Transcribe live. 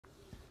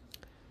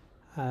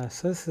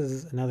So this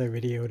is another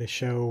video to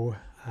show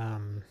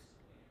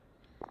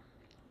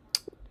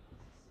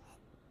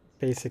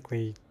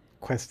basically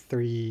Quest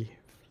 3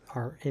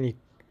 or any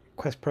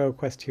Quest Pro,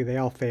 Quest 2, they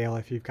all fail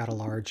if you've got a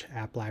large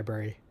app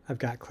library. I've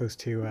got close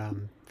to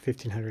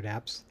 1,500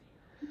 apps.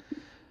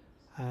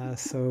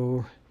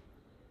 So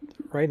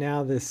right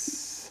now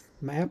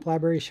my app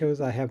library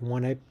shows I have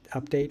one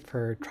update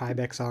for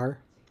TribeXR,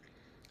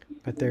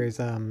 but there's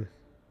I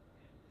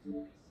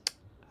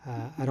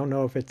don't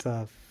know if it's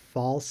a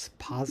false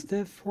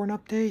positive for an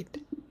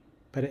update,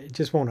 but it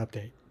just won't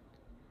update.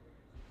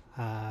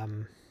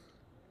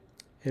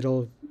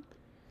 It'll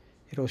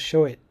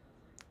show it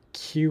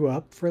queue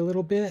up for a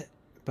little bit,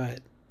 but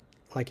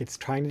like it's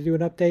trying to do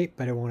an update,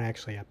 but it won't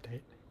actually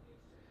update.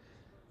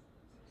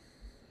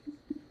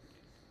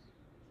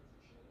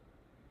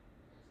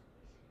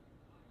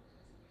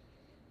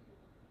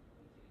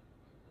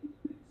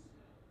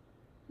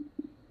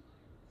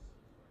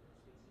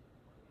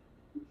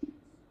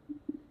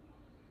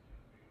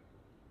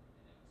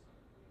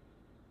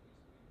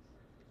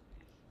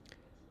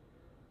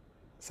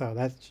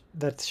 So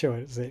that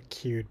shows it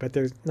queued, but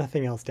there's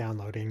nothing else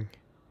downloading.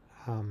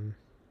 And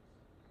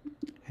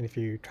if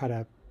you try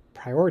to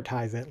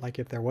prioritize it, like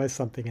if there was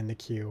something in the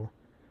queue,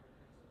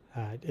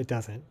 it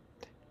doesn't.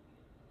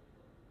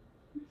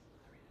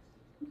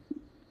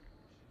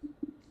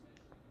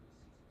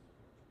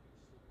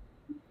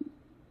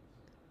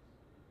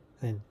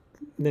 And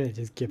then it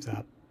just gives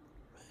up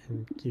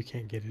and you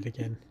can't get it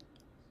again.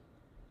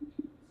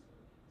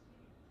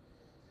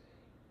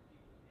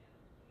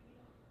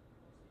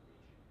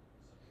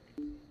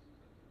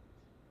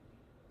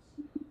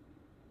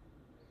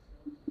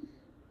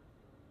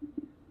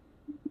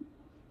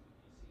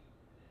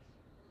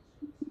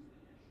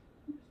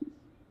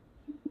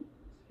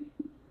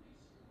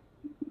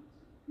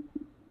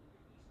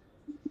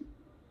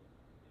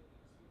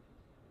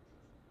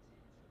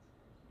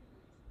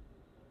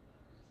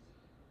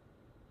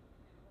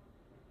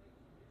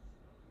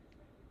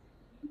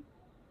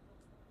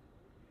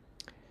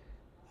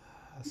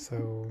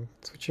 So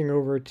switching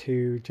over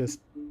to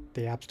just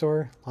the App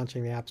Store,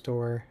 launching the App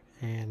Store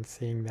and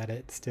seeing that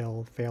it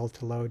still fails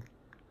to load.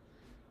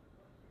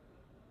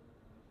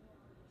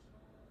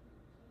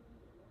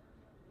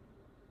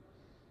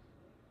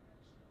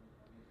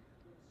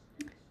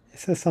 It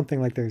says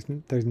something like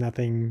there's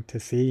nothing to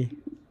see.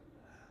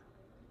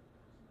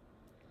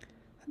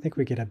 I think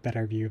we get a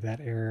better view of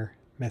that error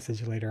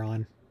message later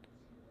on.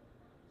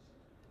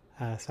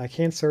 So I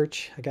can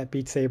search. I got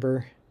Beat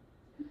Saber.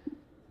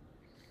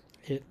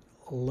 It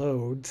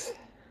loads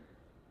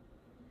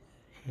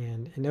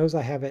and it knows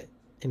I have it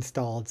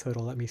installed, so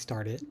it'll let me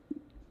start it.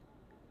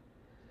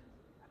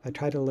 If I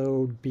try to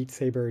load Beat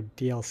Saber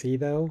DLC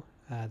though,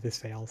 this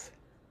fails.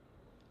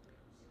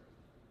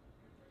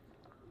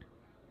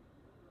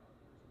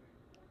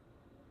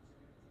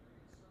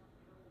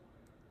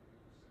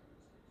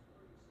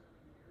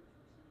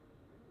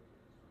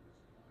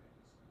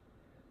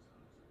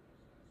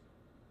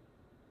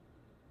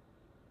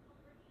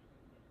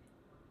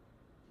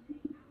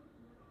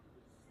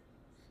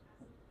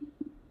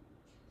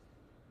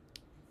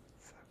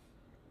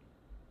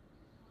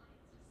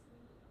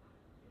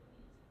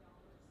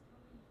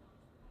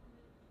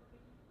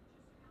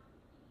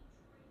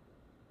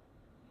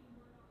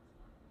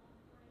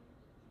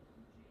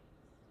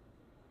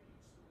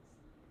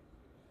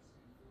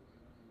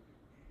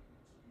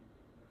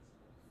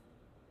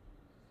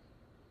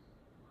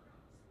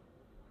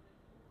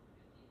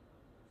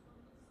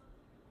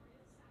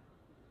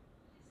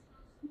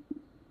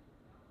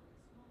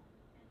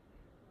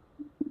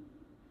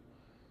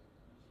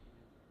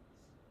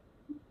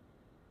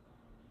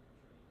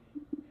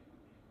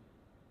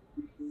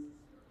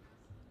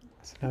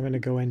 So now I'm going to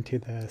go into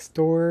the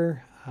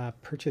store,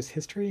 purchase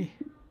history.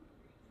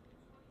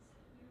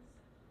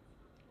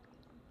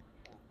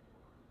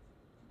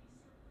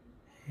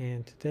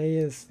 And today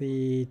is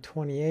the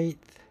 28th,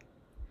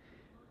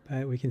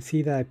 but we can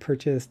see that I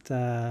purchased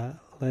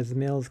Les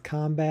Mills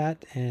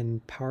Combat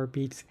and Power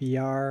Beats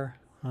VR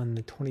on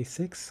the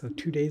 26th, so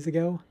 2 days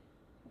ago.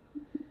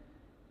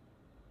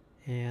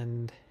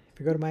 And if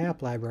you go to my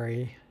app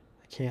library,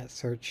 I can't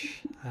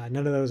search.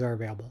 None of those are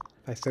available.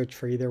 If I search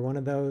for either one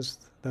of those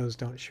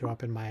don't show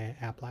up in my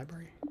app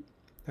library.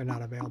 They're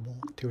not available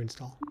to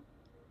install.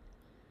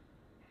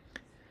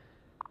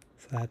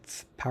 So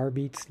that's Power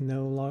Beats,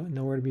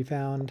 nowhere to be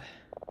found.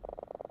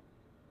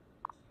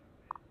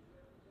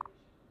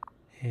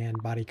 And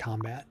Body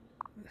Combat.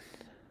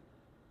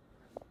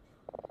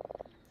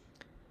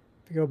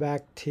 If you go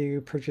back to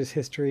purchase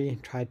history,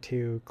 try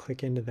to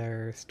click into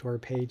their store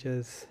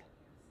pages.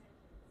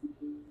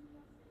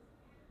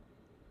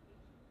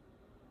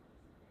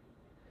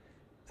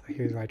 So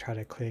here's where I try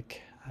to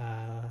click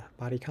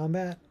Body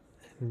Combat,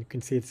 and you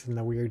can see it's in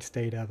the weird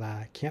state of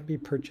can't be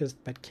purchased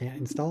but can't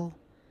install,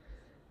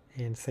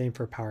 and same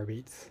for Power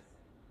Beats.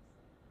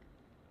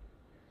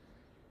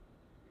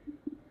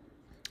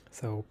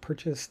 So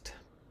purchased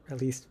at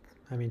least,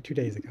 2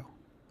 days ago.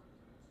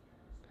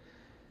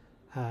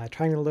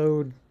 Trying to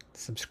load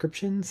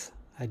subscriptions.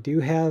 I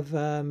do have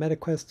a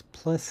MetaQuest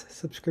Plus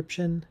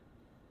subscription.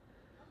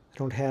 I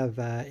don't have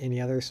any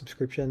other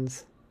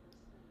subscriptions.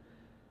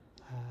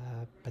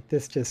 But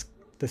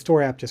the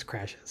store app just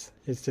crashes.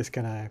 It's just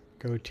gonna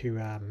go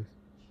to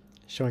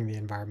showing the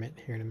environment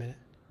here in a minute.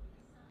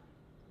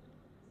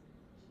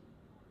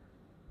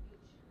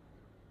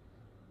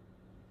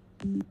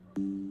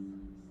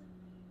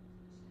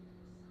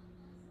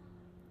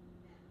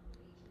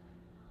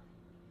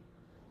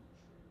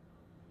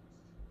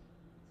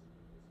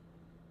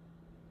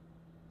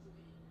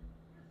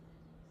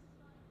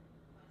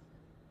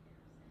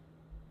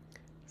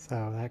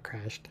 So that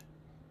crashed.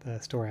 The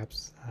store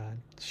apps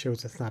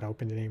shows it's not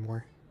opened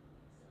anymore.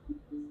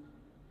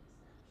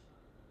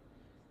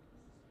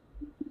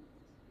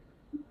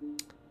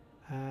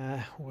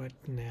 What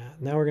now?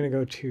 Now we're going to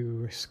go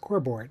to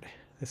Scoreboard.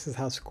 This is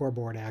how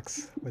Scoreboard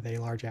acts with a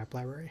large app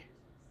library.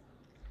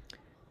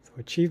 So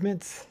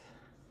achievements.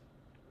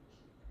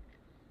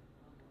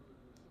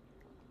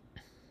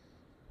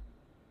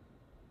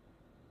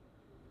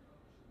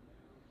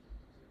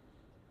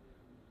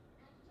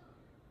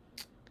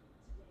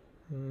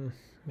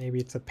 Maybe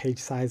it's a page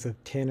size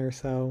of 10 or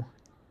so.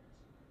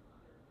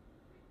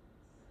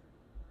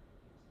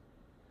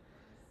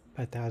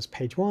 But that was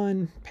page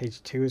 1.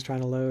 Page 2 is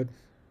trying to load.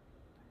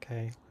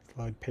 Okay, let's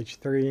load page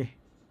 3. I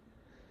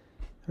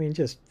mean,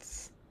 just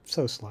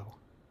so slow.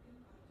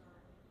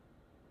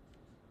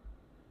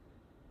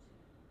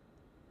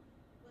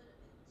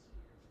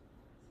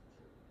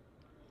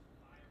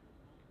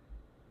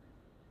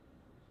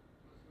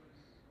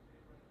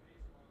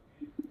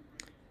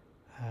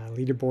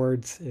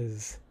 Leaderboards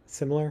is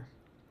similar.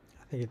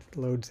 I think it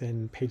loads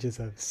in pages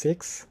of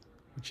 6,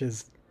 which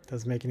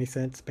doesn't make any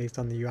sense based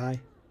on the UI,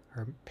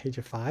 or page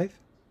of 5.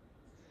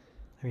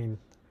 I mean,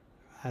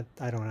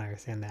 I don't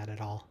understand that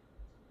at all.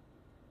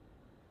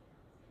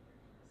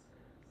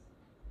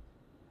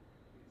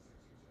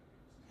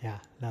 Yeah,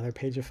 another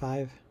page of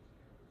 5.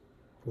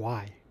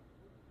 Why?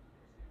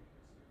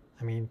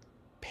 I mean,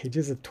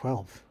 pages of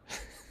 12.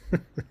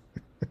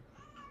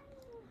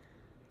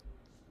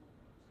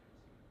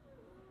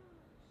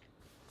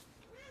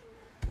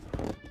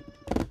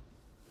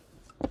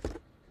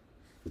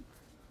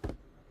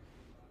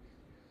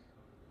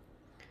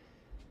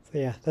 So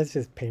yeah, that's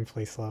just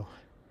painfully slow.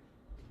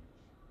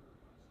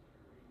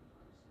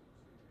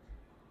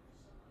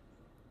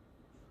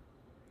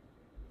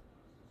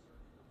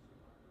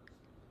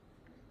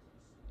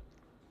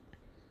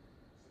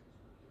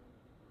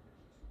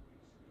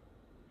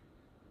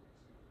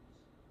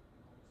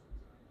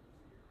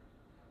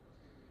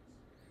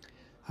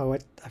 Oh,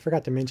 I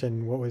forgot to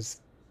mention what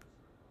was,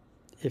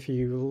 if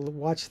you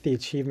watch the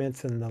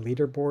achievements and the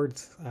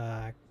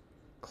leaderboards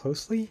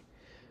closely,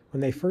 when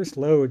they first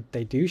load,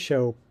 they do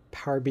show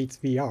PowerBeats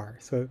VR.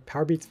 So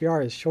PowerBeats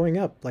VR is showing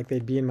up like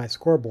they'd be in my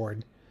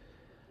scoreboard,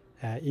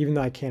 even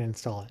though I can't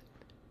install it.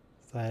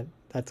 So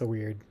that's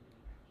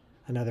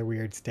another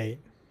weird state.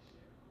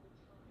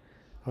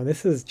 Oh,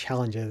 this is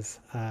challenges.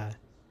 I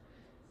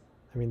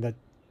mean,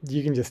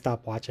 you can just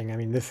stop watching. I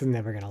mean, this is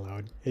never gonna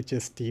load.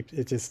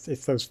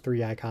 It's those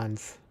 3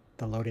 icons,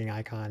 the loading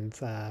icons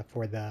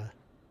for the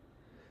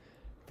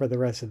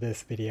rest of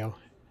this video.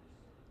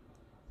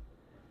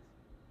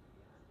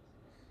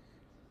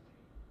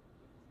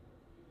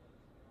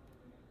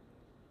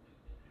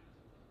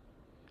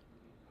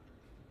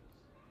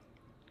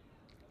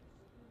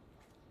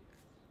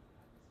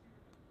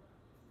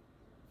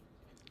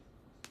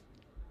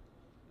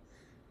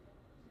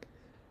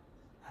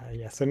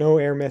 Yeah, so no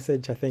error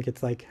message. I think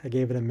it's like I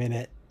gave it a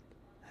minute.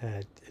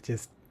 It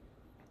just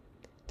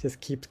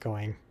keeps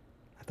going.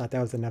 I thought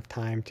that was enough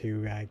time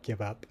to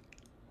give up.